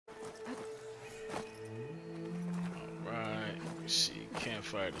see,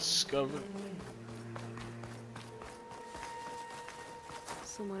 campfire discovered.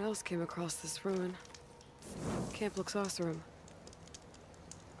 Someone else came across this ruin. Camp Luxosarum.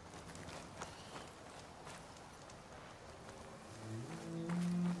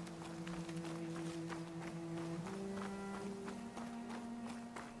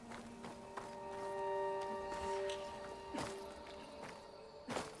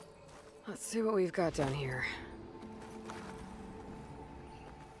 Let's see what we've got down here.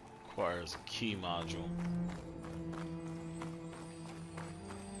 Requires a key module.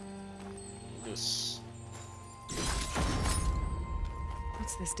 This.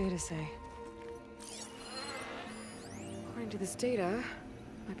 What's this data say? According to this data,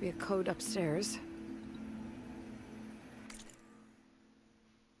 might be a code upstairs.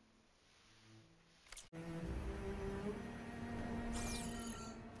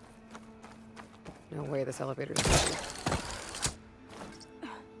 No way this elevator is working.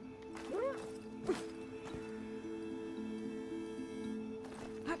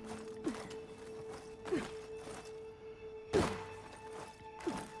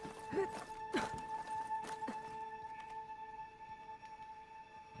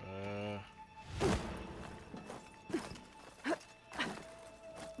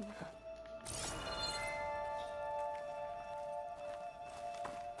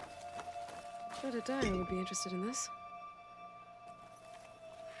 Shredded Dyer would be interested in this.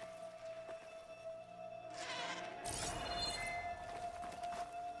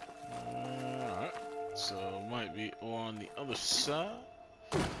 Alright, so might be on the other side.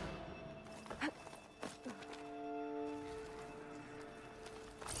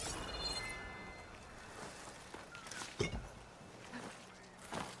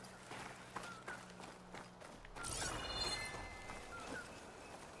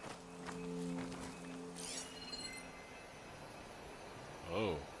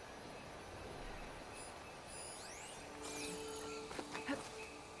 Oh.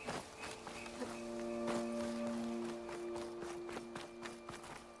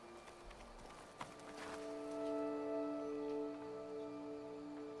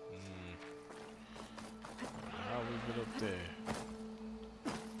 How we get up there?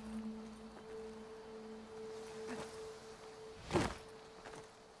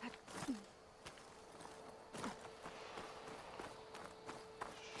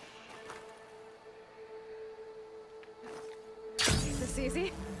 Is this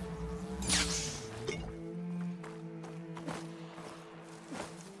easy?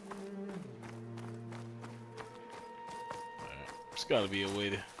 There's gotta be a way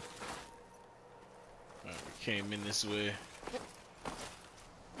to. We came in this way.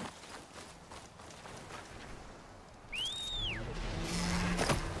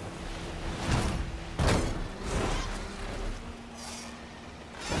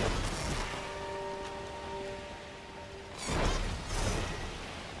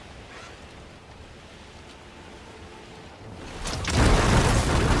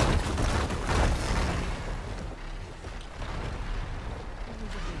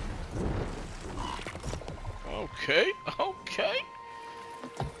 Okay, okay.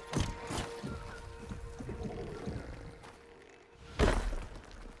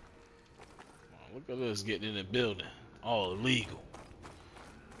 Look at us getting in the building. All illegal.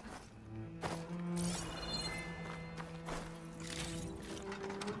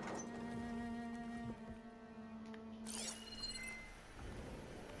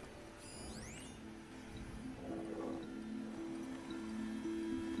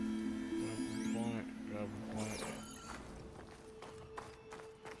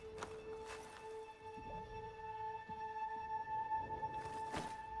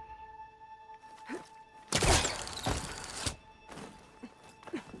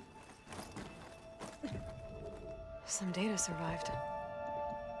 Some data survived.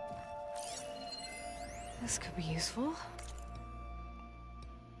 This could be useful.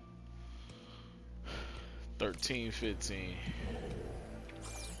 13, 15.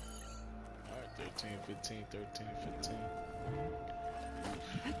 Alright, 13, 15, 13, 15.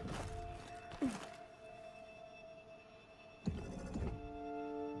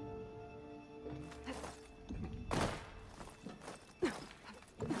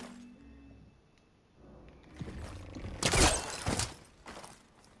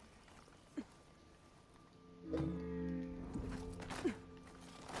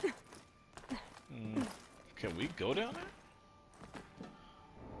 Can we go down there?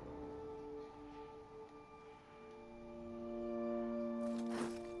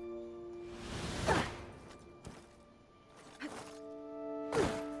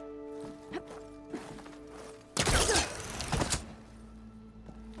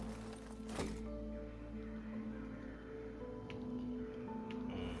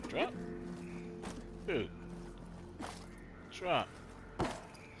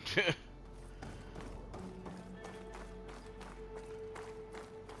 Well,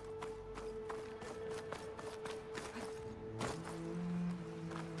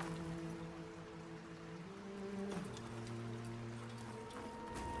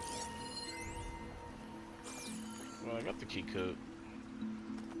 I got the key code.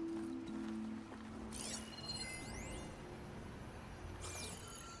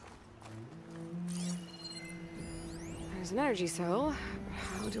 There's an energy cell.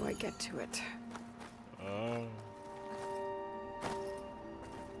 How do I get to it?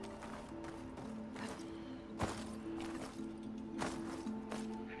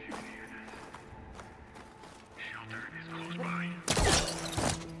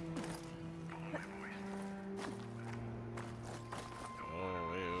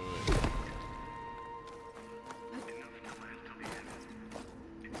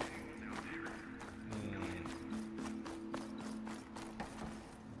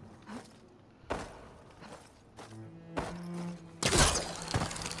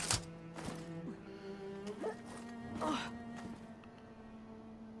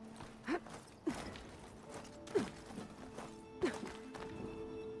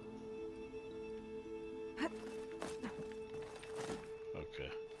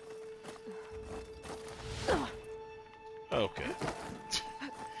 Okay.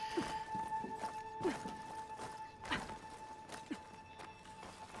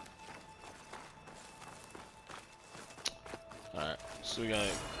 Alright, so we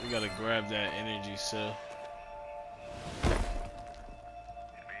gotta grab that energy cell.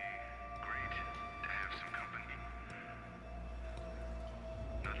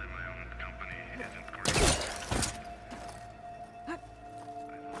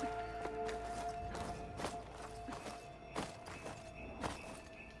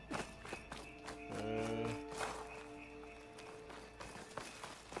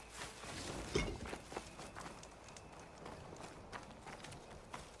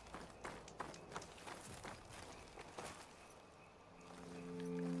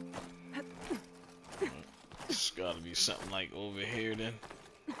 It's gotta be something like over here then.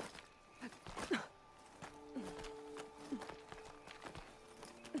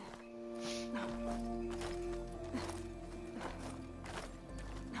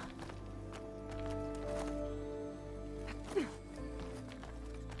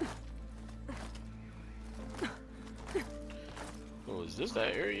 Oh, is this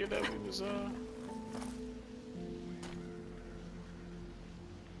that area that we was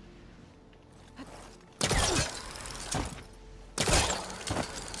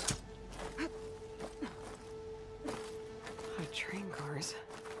Train cars.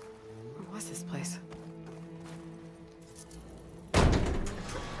 What was this place?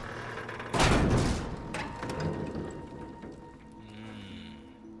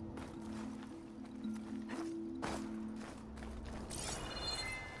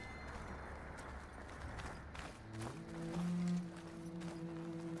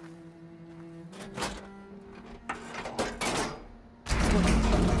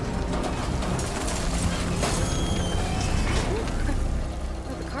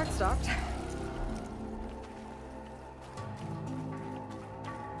 Stopped. I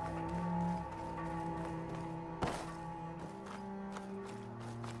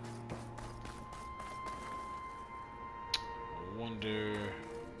wonder.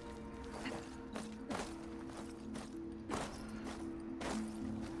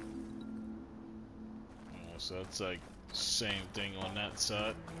 Oh, so it's like same thing on that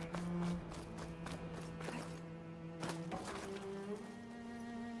side.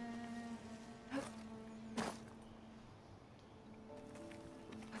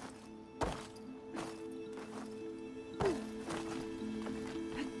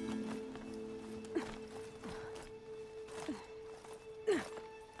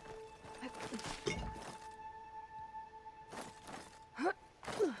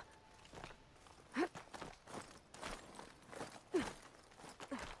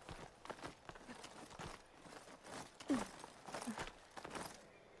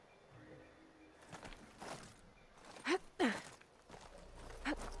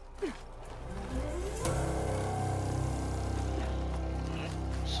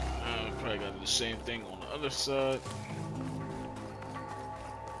 The same thing on the other side.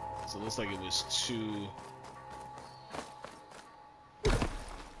 So it looks like it was two.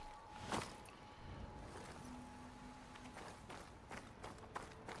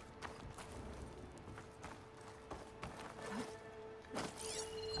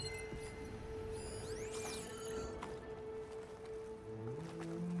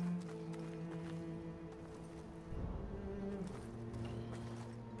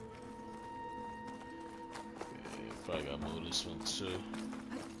 Probably gotta move this one too.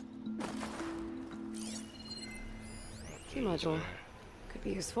 Key module. Could be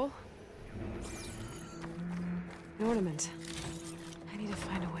useful. An ornament. I need to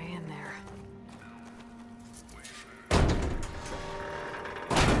find a way in there.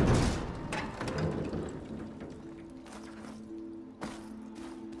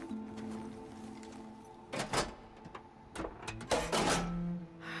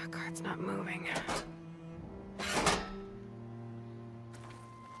 Card's not moving.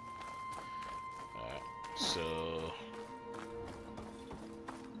 Alright, so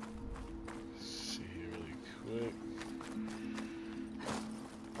see here really quick.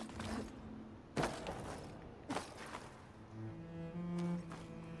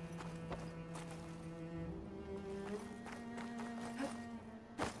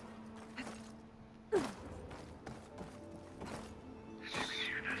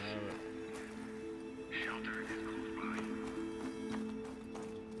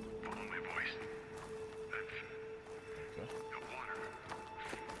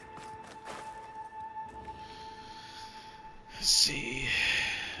 Let's see.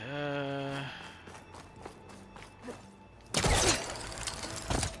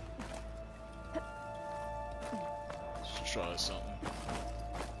 Let's try something.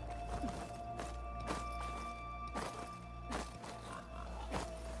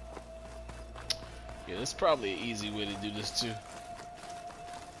 Yeah, that's probably an easy way to do this too.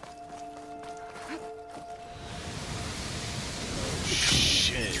 Oh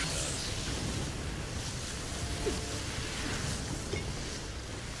shit.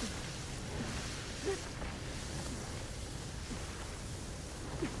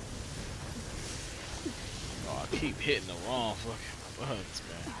 Keep hitting the wrong fucking buttons,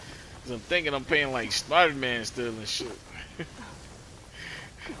 man. 'Cause I'm thinking I'm playing like Spider-Man still and shit.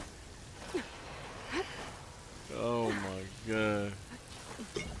 Oh my god.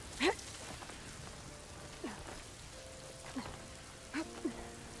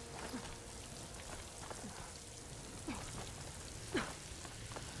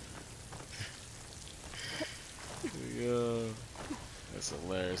 Yeah, that's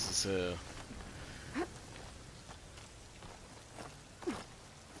hilarious as hell.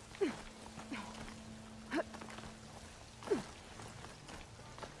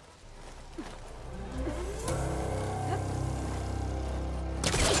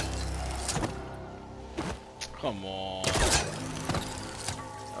 Come on.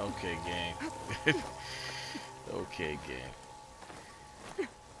 Okay, game. Okay, game.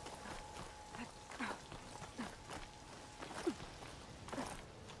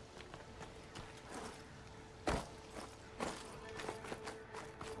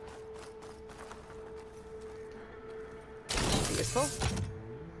 Useful.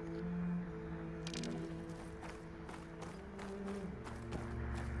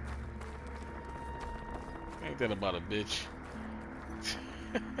 Ain't that about a bitch?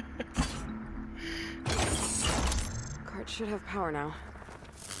 Cart should have power now.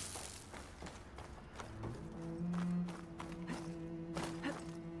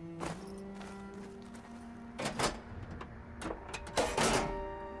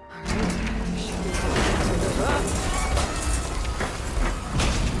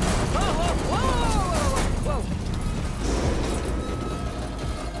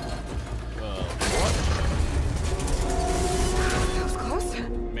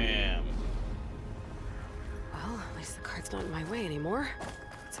 Not in my way anymore.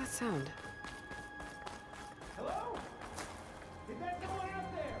 What's that sound? Hello? Is that someone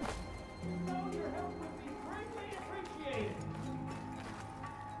out there? If so, your help would be greatly appreciated.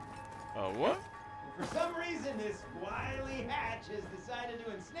 What? And for some reason, this wily hatch has decided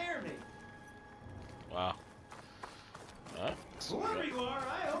to ensnare me. Wow. Alright. Whoever you are,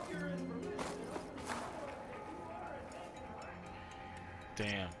 I hope you're in permission.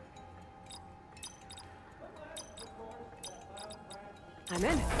 Damn. I'm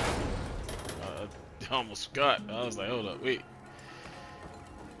in. I almost forgot. I was like, hold up, wait.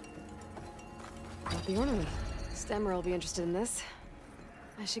 Got the ornament. Stemmer will be interested in this.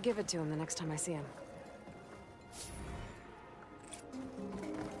 I should give it to him the next time I see him.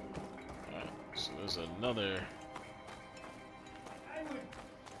 Alright, so there's another. I would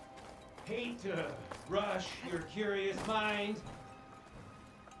hate to rush your curious mind.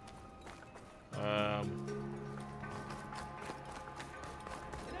 You know,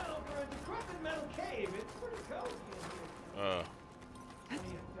 for a decrepit metal cave, it's pretty cozy in here.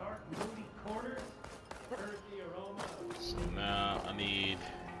 Plenty of dark, moody corners, earthy aroma. So now I need.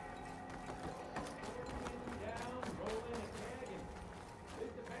 Down, roll in a keg, and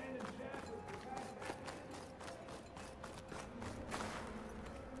this abandoned shack was the kind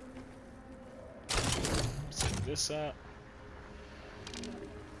this out.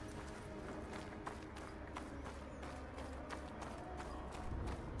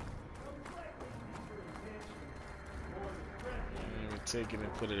 And we take it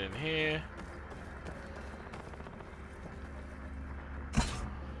and put it in here.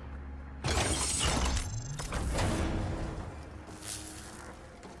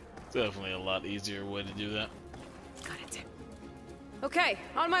 Definitely a lot easier way to do that. Got it. Okay,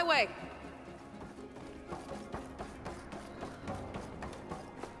 on my way.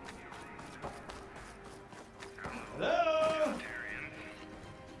 Hello?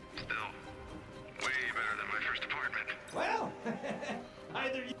 Still, way better than my first apartment. Well,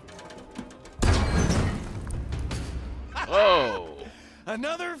 either you... Oh!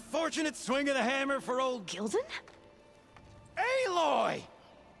 Another fortunate swing of the hammer for old Gildan? Aloy!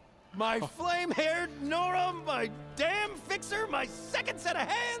 My flame-haired Nora, my damn fixer, my second set of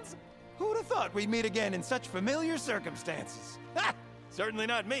hands! Who'd have thought we'd meet again in such familiar circumstances? Ha! Certainly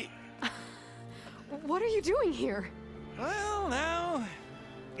not me. What are you doing here? Well, now,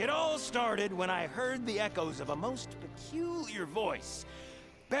 it all started when I heard the echoes of a most peculiar voice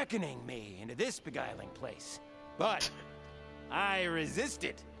beckoning me into this beguiling place. But I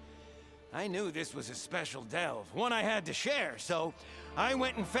resisted. I knew this was a special delve, one I had to share, so I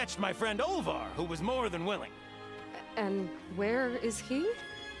went and fetched my friend Olvar, who was more than willing. And where is he?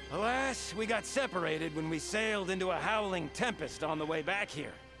 Alas, we got separated when we sailed into a howling tempest on the way back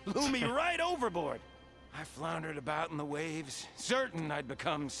here. Blew me right overboard. I floundered about in the waves, certain I'd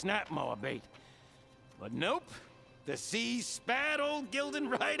become snapmaw bait. But nope, the sea spat old Gildan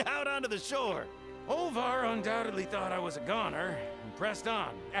right out onto the shore. Olvar undoubtedly thought I was a goner, and pressed on,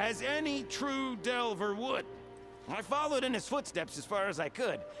 as any true delver would. I followed in his footsteps as far as I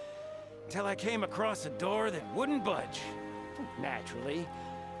could, until I came across a door that wouldn't budge. Naturally,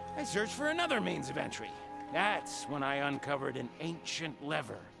 I searched for another means of entry. That's when I uncovered an ancient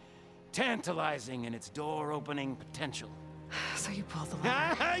lever, tantalizing in its door-opening potential. So you pulled the lever.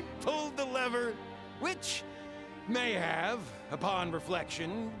 I pulled the lever, which may have, upon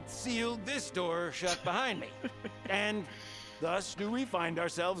reflection, sealed this door shut behind me. And thus do we find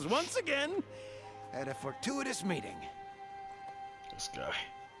ourselves once again at a fortuitous meeting.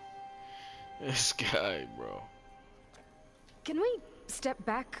 This guy, bro. Can we step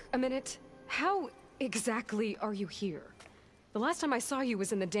back a minute? How exactly are you here? The last time I saw you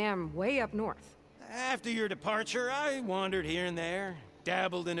was in the dam way up north. After your departure, I wandered here and there,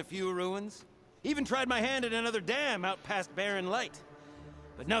 dabbled in a few ruins, even tried my hand at another dam out past Barren Light.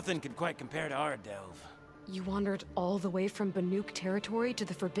 But nothing could quite compare to our delve. You wandered all the way from Banuk territory to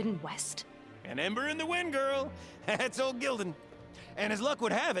the Forbidden West? An ember in the wind, girl. That's old Gildan. And as luck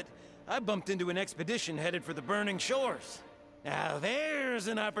would have it, I bumped into an expedition headed for the burning shores. Now there's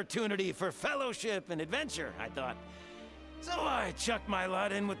an opportunity for fellowship and adventure, I thought. So I chucked my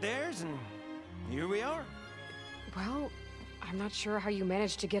lot in with theirs, and here we are. Well, I'm not sure how you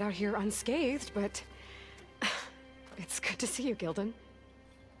managed to get out here unscathed, but it's good to see you, Gildan.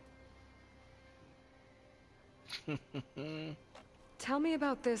 Tell me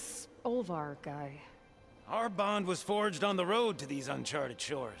about this Olvar guy. Our bond was forged on the road to these uncharted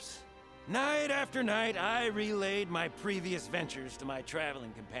shores. Night after night, I relayed my previous ventures to my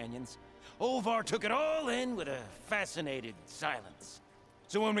traveling companions. Olvar took it all in with a fascinated silence.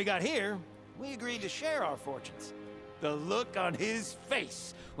 So when we got here, we agreed to share our fortunes. The look on his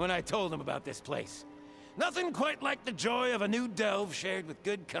face when I told him about this place. Nothing quite like the joy of a new delve shared with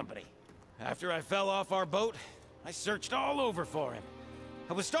good company. After I fell off our boat, I searched all over for him.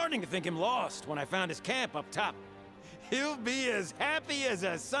 I was starting to think him lost when I found his camp up top. He'll be as happy as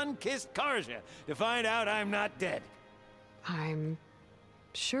a sun-kissed Karja to find out I'm not dead. I'm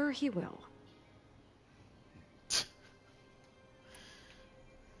sure he will.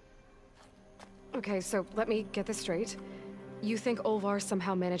 Okay, so let me get this straight. You think Olvar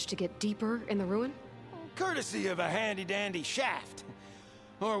somehow managed to get deeper in the ruin? Courtesy of a handy-dandy shaft.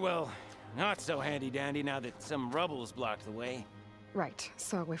 Or, well, not so handy-dandy now that some rubble's blocked the way. Right,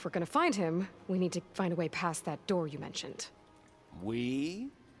 so if we're gonna find him, we need to find a way past that door you mentioned. We?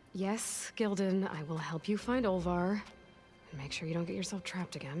 Yes, Gildan, I will help you find Olvar. And make sure you don't get yourself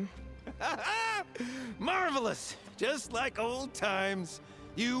trapped again. Marvelous! Just like old times.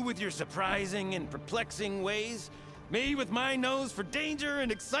 You with your surprising and perplexing ways. Me with my nose for danger and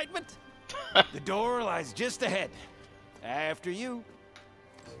excitement. The door lies just ahead. After you.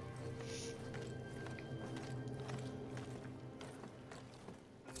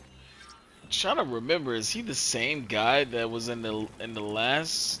 Trying to remember, is he the same guy that was in the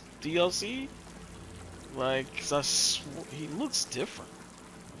last DLC? Like, 'cause he looks different.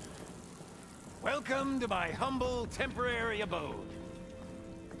 Welcome to my humble temporary abode.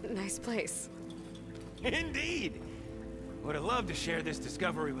 Nice place. Indeed. Would have loved to share this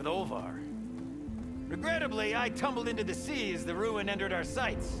discovery with Olvar. Regrettably, I tumbled into the sea as the ruin entered our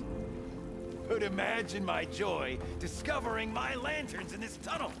sights. Could imagine my joy discovering my lanterns in this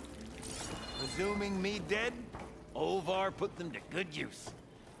tunnel. Presuming me dead, Olvar put them to good use.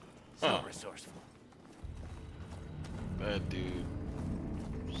 So resourceful. That dude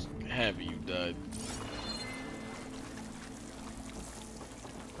was happy you died.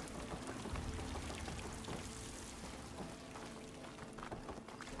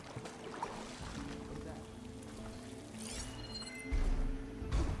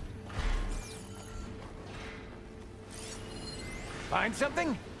 Find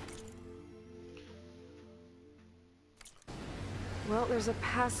something? Well, there's a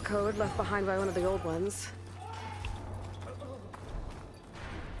passcode left behind by one of the old ones.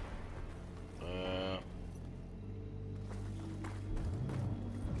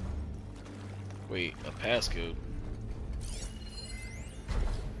 Wait, a passcode?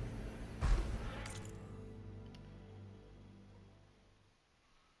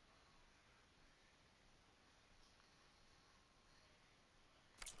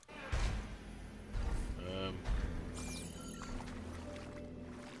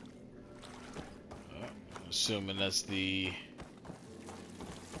 Assuming that's the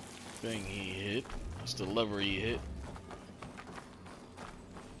thing he hit. That's the lever he hit.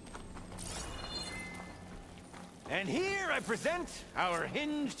 And here I present our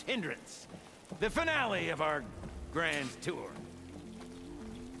hinged hindrance, the finale of our grand tour.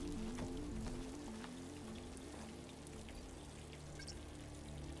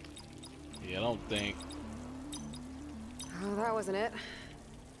 Yeah, I don't think. Oh, that wasn't it.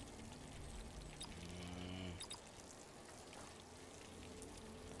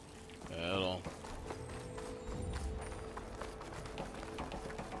 Hold on.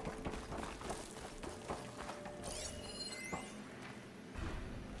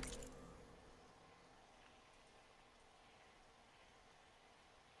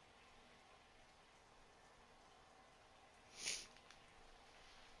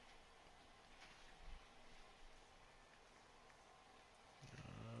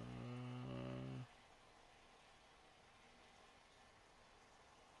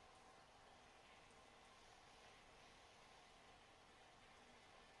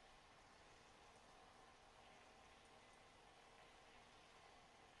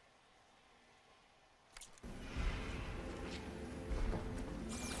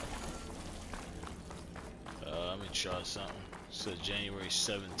 Let me try something. So January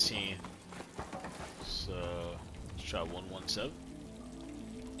 17th. So let's try 117.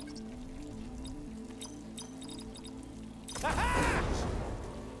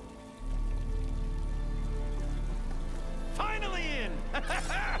 Finally in!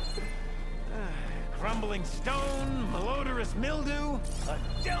 Crumbling stone, malodorous mildew, a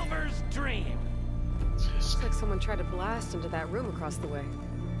delver's dream. Looks like someone tried to blast into that room across the way.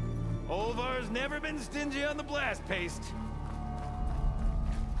 Olvar's never been stingy on the blast paste.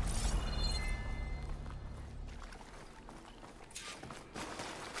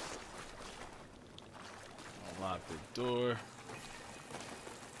 Unlock the door.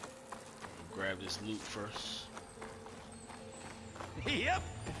 Grab this loot first. Yep.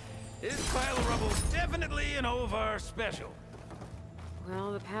 This pile of rubble's definitely an Olvar special.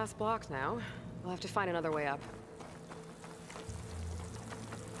 Well, the path's blocked now. We'll have to find another way up.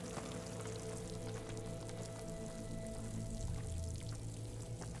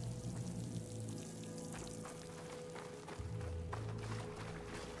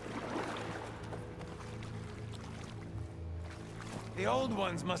 The old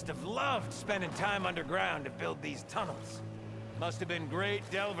ones must have loved spending time underground to build these tunnels. Must have been great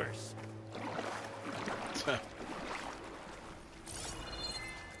delvers. Alright,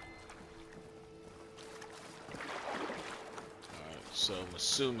 so I'm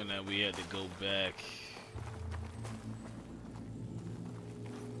assuming that we had to go back.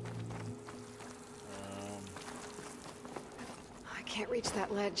 I can't reach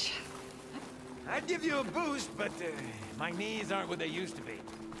that ledge. I'd give you a boost, but my knees aren't what they used to be.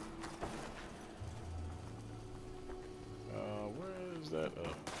 Where is that?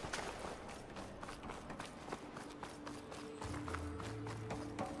 Oh.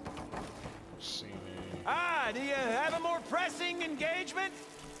 Ah, do you have a more pressing engagement?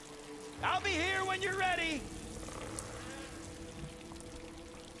 I'll be here when you're ready.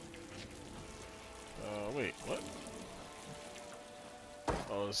 Wait, what?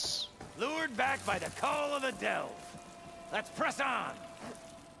 Oh, it's... Lured back by the call of the delve. Let's press on.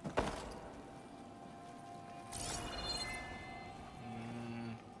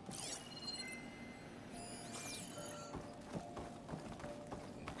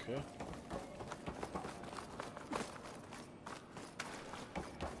 Okay.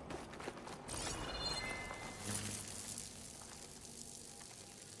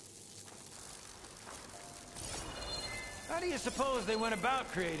 How do you suppose they went about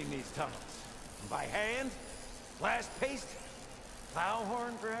creating these tunnels? By hand? Blast paste? Plow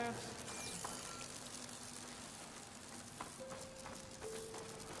horn, perhaps?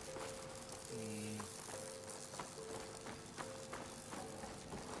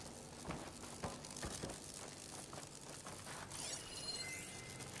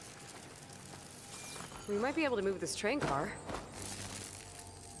 We might be able to move this train car.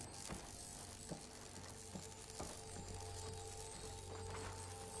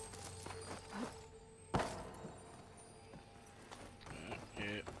 Yeah,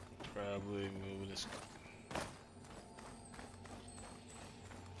 probably move this.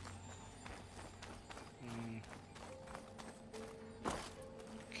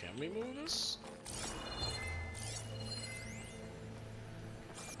 Can we move this?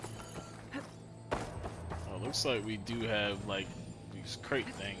 Oh, looks like we do have like these crate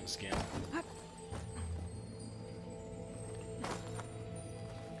things again.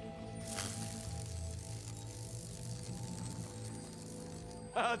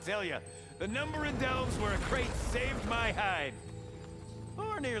 I'll tell you, the number of delves where a crate saved my hide.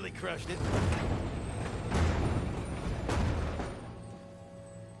 Or nearly crushed it.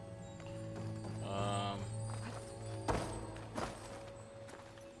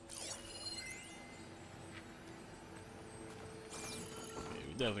 Yeah,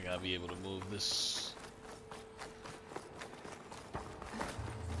 we definitely gotta be able to move this.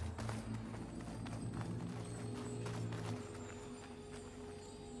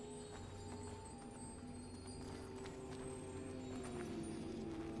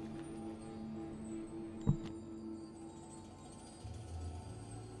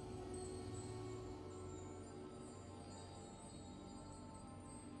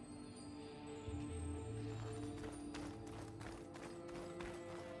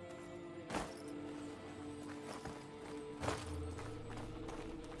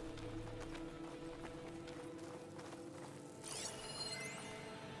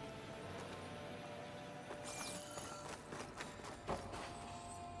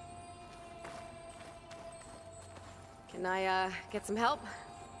 Can I, get some help?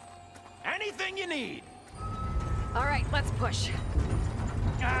 Anything you need! All right, let's push.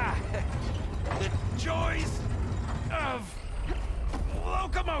 Ah! The joys of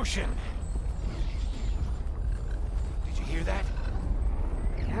locomotion! Did you hear that?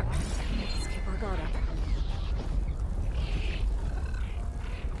 Yep. Let's keep our guard up.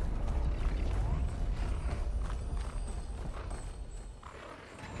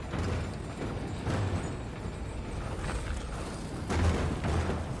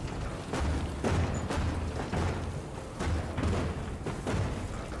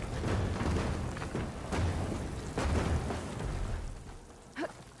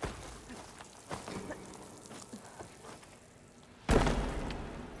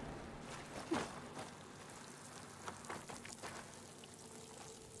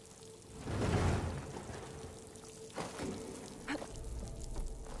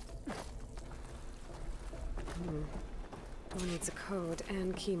 One needs a code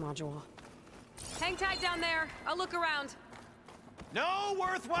and key module. Hang tight down there. I'll look around. No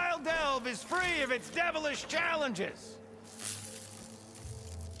worthwhile delve is free of its devilish challenges!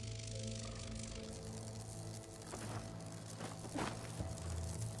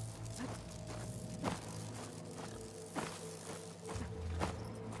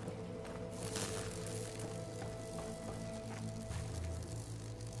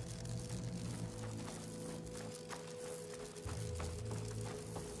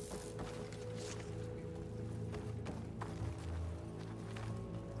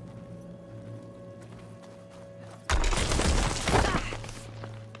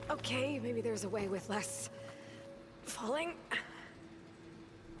 Okay, maybe there's a way with less falling.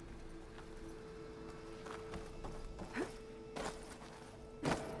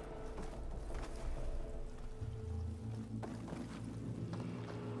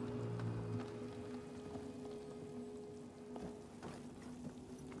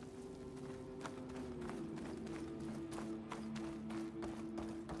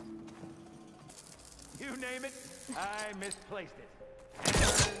 You name it, I misplaced it.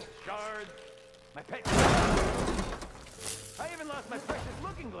 Hammers, shards, my pet. I even lost my precious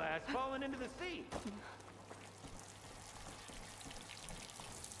looking glass falling into the sea.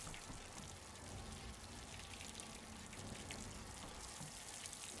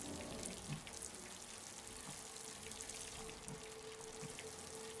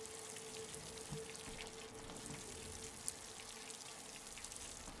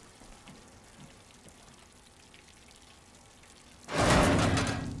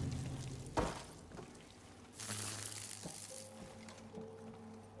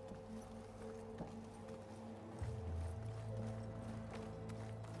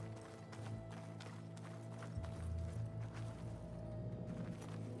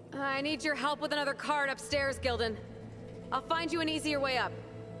 I need your help with another card upstairs, Gildan. I'll find you an easier way up.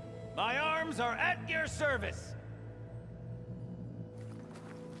 My arms are at your service.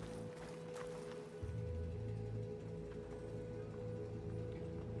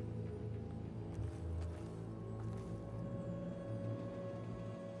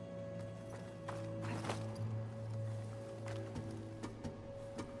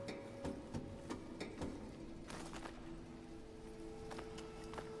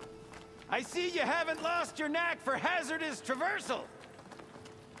 I see you haven't lost your knack for hazardous traversal.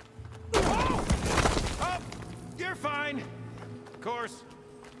 Oh! Oh, you're fine. Of course.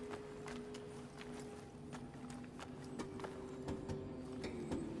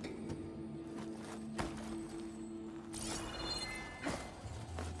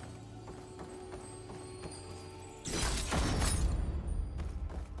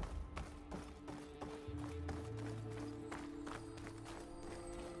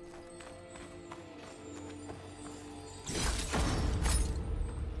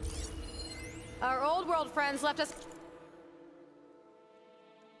 Our old world friends left us...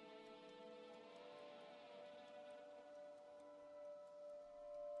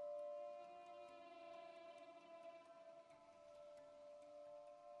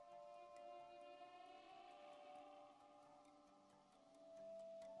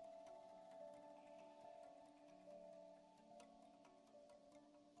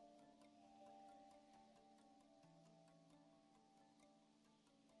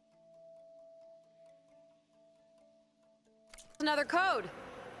 another code.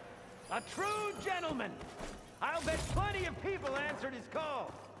 A true gentleman. I'll bet plenty of people answered his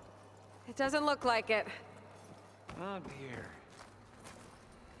call. It doesn't look like it. Oh dear.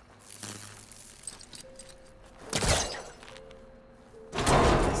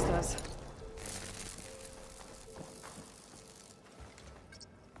 This does.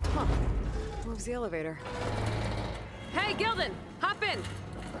 Huh. Moves the elevator. Hey, Gildan! Hop in!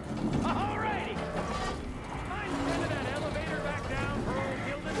 Alrighty! Mind sending that elevator back down for old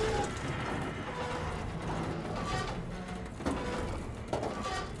Gildan?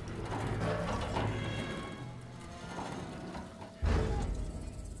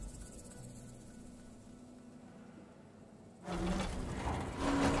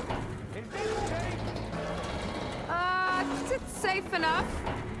 Is this safe? It's safe enough.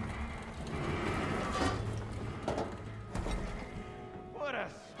 What a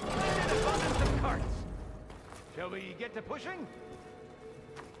splendid abundance of carts! Shall we get to pushing?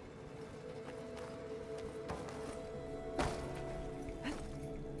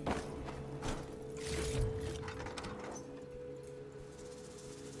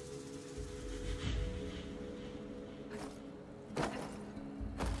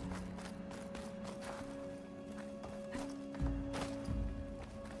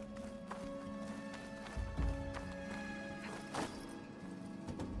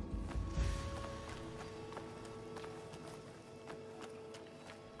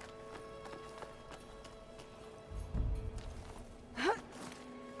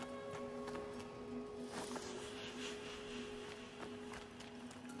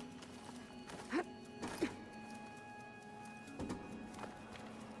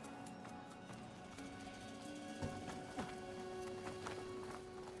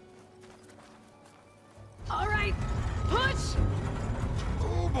 All right, push!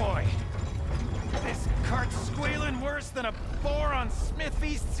 Oh boy! This cart's squealing worse than a boar on Smith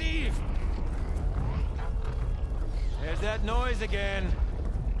Feast's Eve! There's that noise again.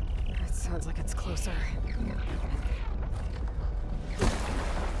 That sounds like it's closer.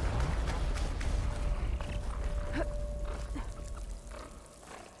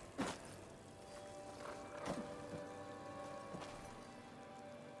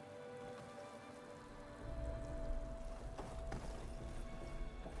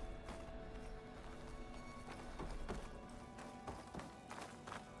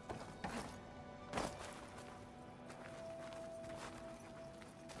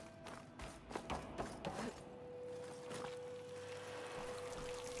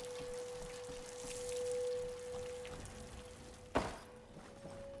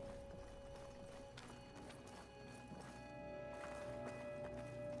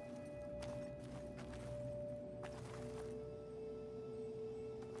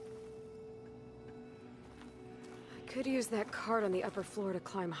 Could use that cart on the upper floor to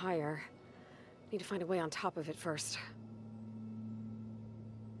climb higher. Need to find a way on top of it first.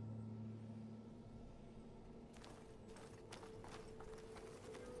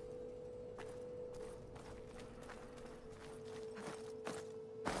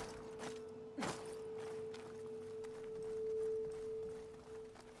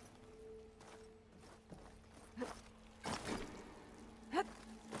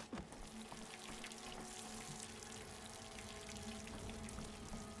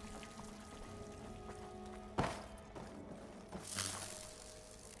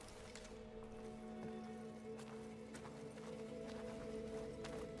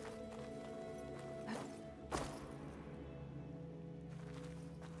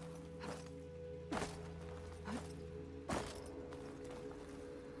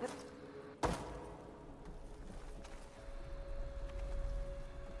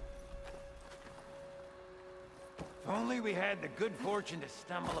 only we had the good fortune to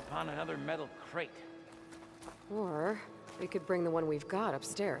stumble upon another metal crate. Or we could bring the one we've got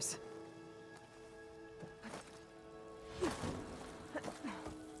upstairs.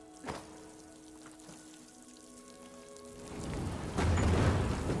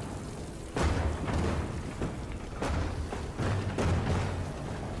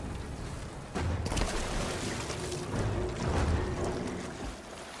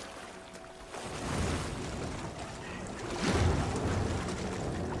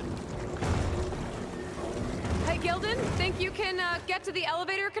 Think you can get to the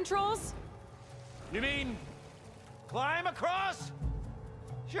elevator controls? You mean climb across?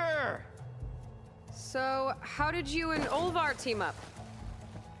 Sure. So, how did you and Olvar team up?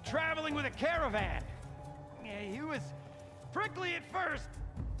 Traveling with a caravan. Yeah, he was prickly at first.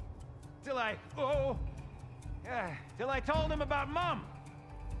 Till I told him about Mom.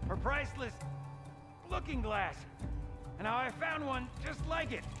 Her priceless looking glass. And how I found one just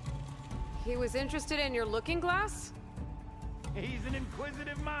like it. He was interested in your looking glass? He's an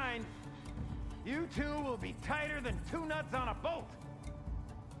inquisitive mind. You two will be tighter than two nuts on a bolt.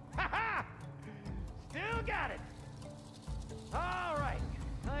 Ha ha! Still got it. All right,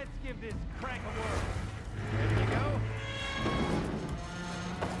 let's give this crank a whirl. Ready to go?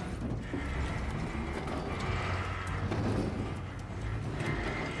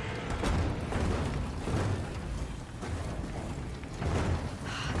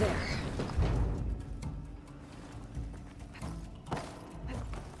 There.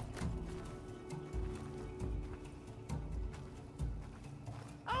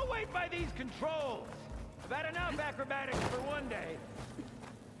 By these controls. I've had enough acrobatics for one day.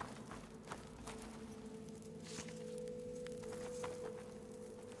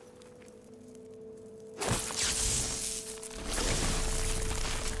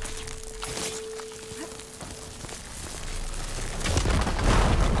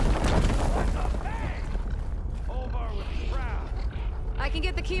 Olvar would be proud. I can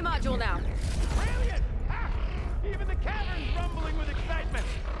get the key module now. Brilliant! Ha! Even the cavern's rumbling with excitement.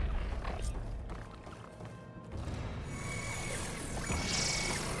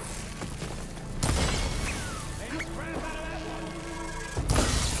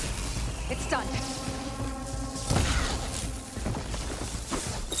 It's done.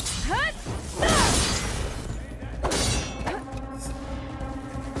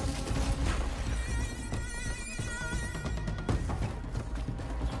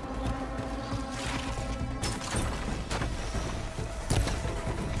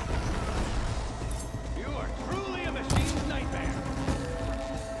 You are truly a machine's nightmare.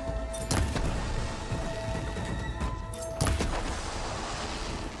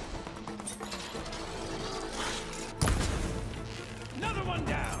 Another one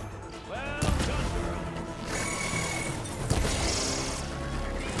down. Well done, girl.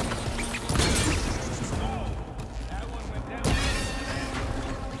 Oh, that one went down.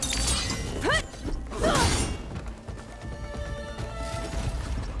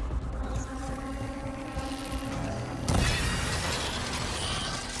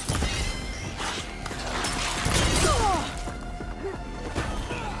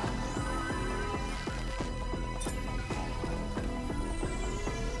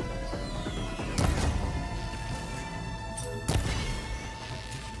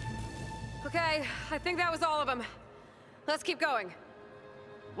 Okay, I think that was all of them. Let's keep going.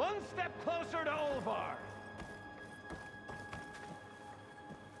 One step closer to Olvar.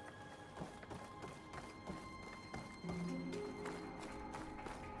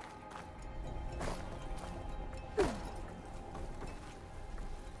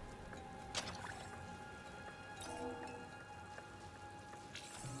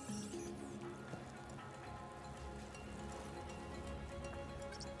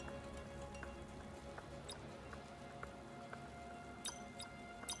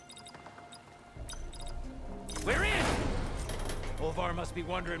 We're in! Olvar must be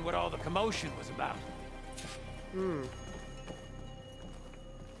wondering what all the commotion was about.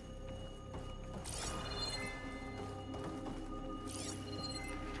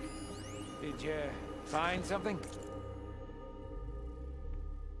 Did you find something?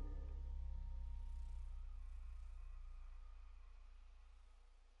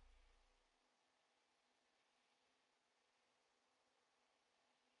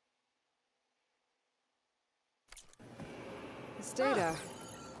 This data.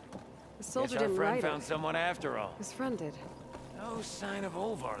 The soldier Guess our didn't friend write found it. someone after all. His friend did. No sign of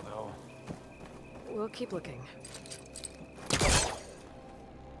Olvar, though. We'll keep looking.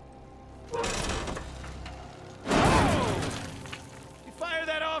 Oh! We fire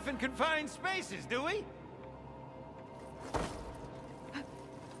that off in confined spaces, do we?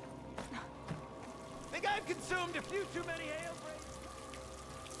 I've consumed a few too many ale breaks.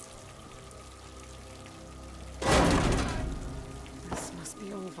 This must be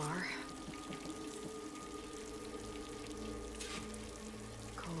Olvar.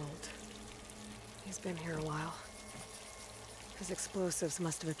 Cold. He's been here a while. His explosives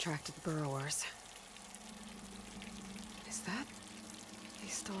must have attracted burrowers. Is that? He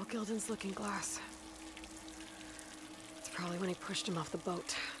stole Gildan's looking glass. It's probably when he pushed him off the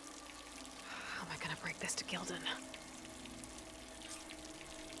boat. How am I gonna break this to Gildan?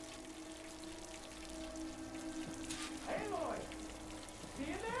 Hey, Aloy! See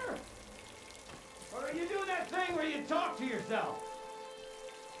you there? Or are you doing that thing where you talk to yourself?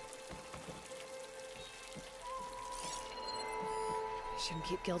 I shouldn't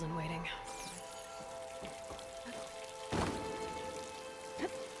keep Gildan waiting.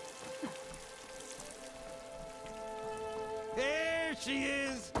 There she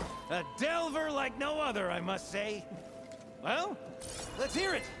is! A delver like no other, I must say. Well, let's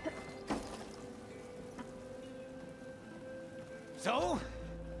hear it. So,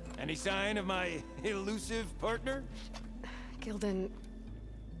 any sign of my elusive partner? Gildan...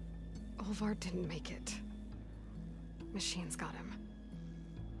 Olvar didn't make it. Machines got him.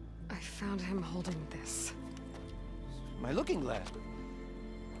 I found him holding this. My looking glass.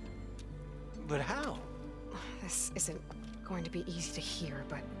 But how? This isn't going to be easy to hear,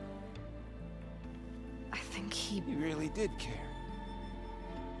 but... I think he... He really did care.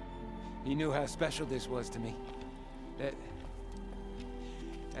 He knew how special this was to me. That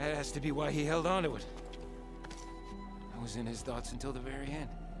has to be why he held on to it. I was in his thoughts until the very end.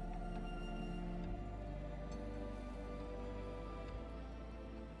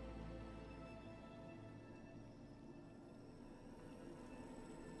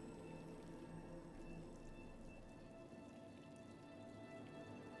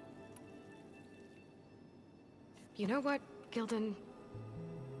 You know what, Gildan?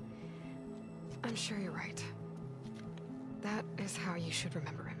 I'm sure you're right. That is how you should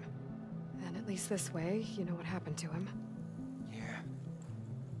remember him. And at least this way, you know what happened to him. Yeah.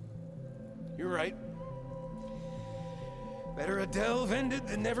 You're right. Better a delve ended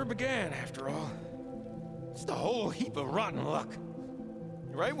than never began, after all. Just a whole heap of rotten luck.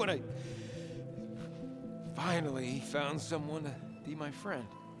 Right when I finally found someone to be my friend.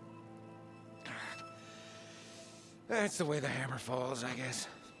 That's the way the hammer falls, I guess.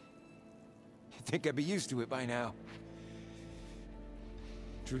 You'd think I'd be used to it by now.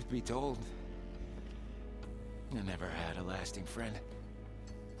 Truth be told, I never had a lasting friend.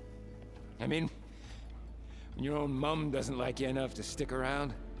 I mean, when your own mum doesn't like you enough to stick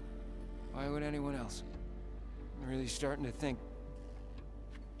around, why would anyone else? I'm really starting to think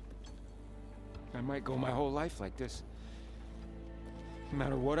I might go my whole life like this. No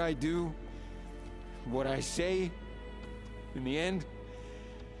matter what I do, what I say, in the end,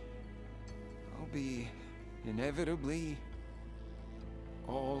 I'll be inevitably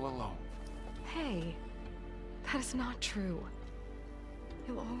all alone. Hey, that is not true.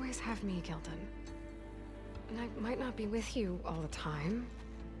 You'll always have me, Gildan. And I might not be with you all the time.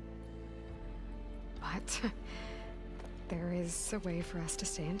 But there is a way for us to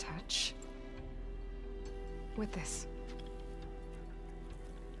stay in touch. With this.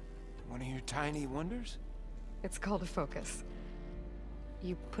 One of your tiny wonders? It's called a focus.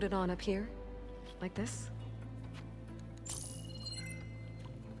 You put it on up here, like this.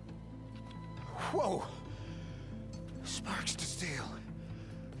 Whoa! Sparks to steel.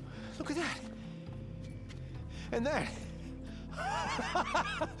 Look at that. And that.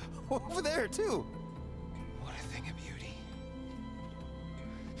 Over there, too. What a thing of beauty.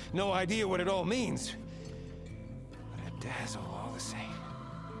 No idea what it all means. But a dazzle all the same.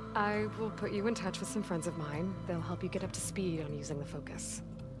 I will put you in touch with some friends of mine. They'll help you get up to speed on using the focus.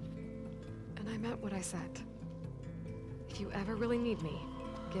 And I meant what I said. If you ever really need me,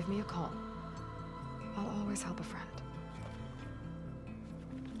 give me a call. I'll always help a friend.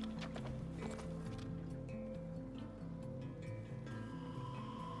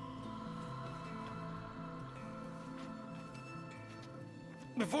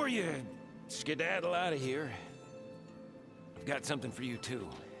 Before you skedaddle out of here, I've got something for you too.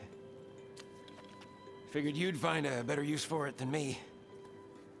 Figured you'd find a better use for it than me.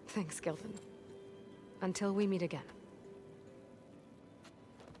 Thanks, Gildan. Until we meet again.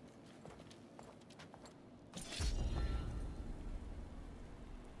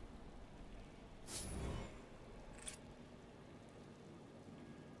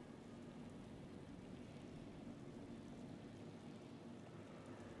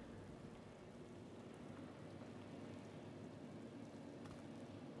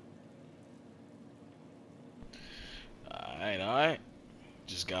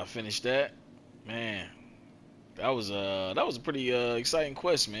 I finished that. Man, that was a pretty exciting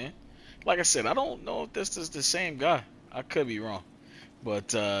quest, man. Like I said, I don't know if this is the same guy. I could be wrong.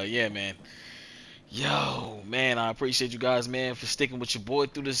 But yeah, man. Yo, man, I appreciate you guys, man, for sticking with your boy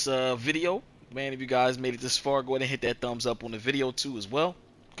through this video. Man, if you guys made it this far, go ahead and hit that thumbs up on the video too as well.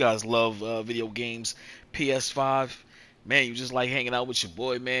 You guys love video games, PS5. Man, you just like hanging out with your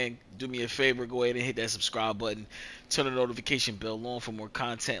boy, man. Do me a favor, go ahead and hit that subscribe button. Turn the notification bell on for more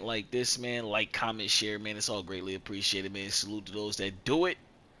content like this, man. Like, comment, share, man. It's all greatly appreciated, man. Salute to those that do it.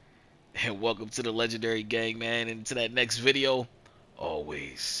 And welcome to the Legendary Gang, man. And to that next video,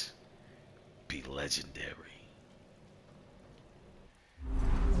 always be legendary.